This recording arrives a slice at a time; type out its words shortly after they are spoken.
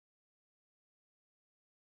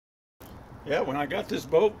Yeah, when I got this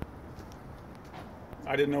boat,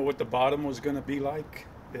 I didn't know what the bottom was going to be like.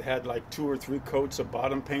 It had like 2 or 3 coats of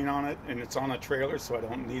bottom paint on it, and it's on a trailer, so I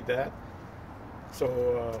don't need that.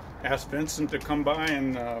 So asked Vincent to come by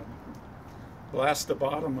and blast the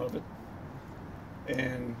bottom of it.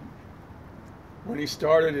 And when he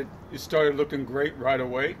started, it started looking great right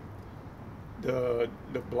away. The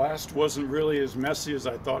blast wasn't really as messy as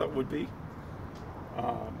I thought it would be.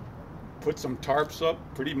 Put some tarps up,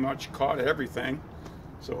 pretty much caught everything.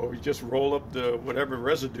 So we just roll up the whatever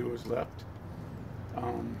residue is left.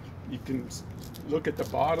 You can look at the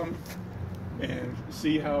bottom and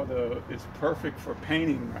see how it's perfect for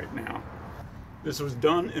painting right now. This was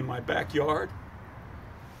done in my backyard,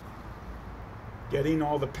 getting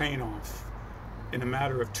all the paint off in a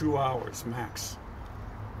matter of 2 hours max.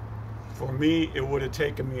 For me, it would have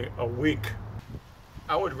taken me a week.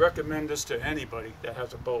 I would recommend this to anybody that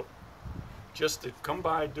has a boat. Just to come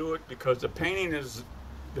by and do it, because the painting is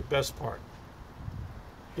the best part.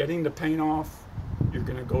 Getting the paint off, you're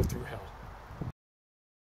going to go through hell.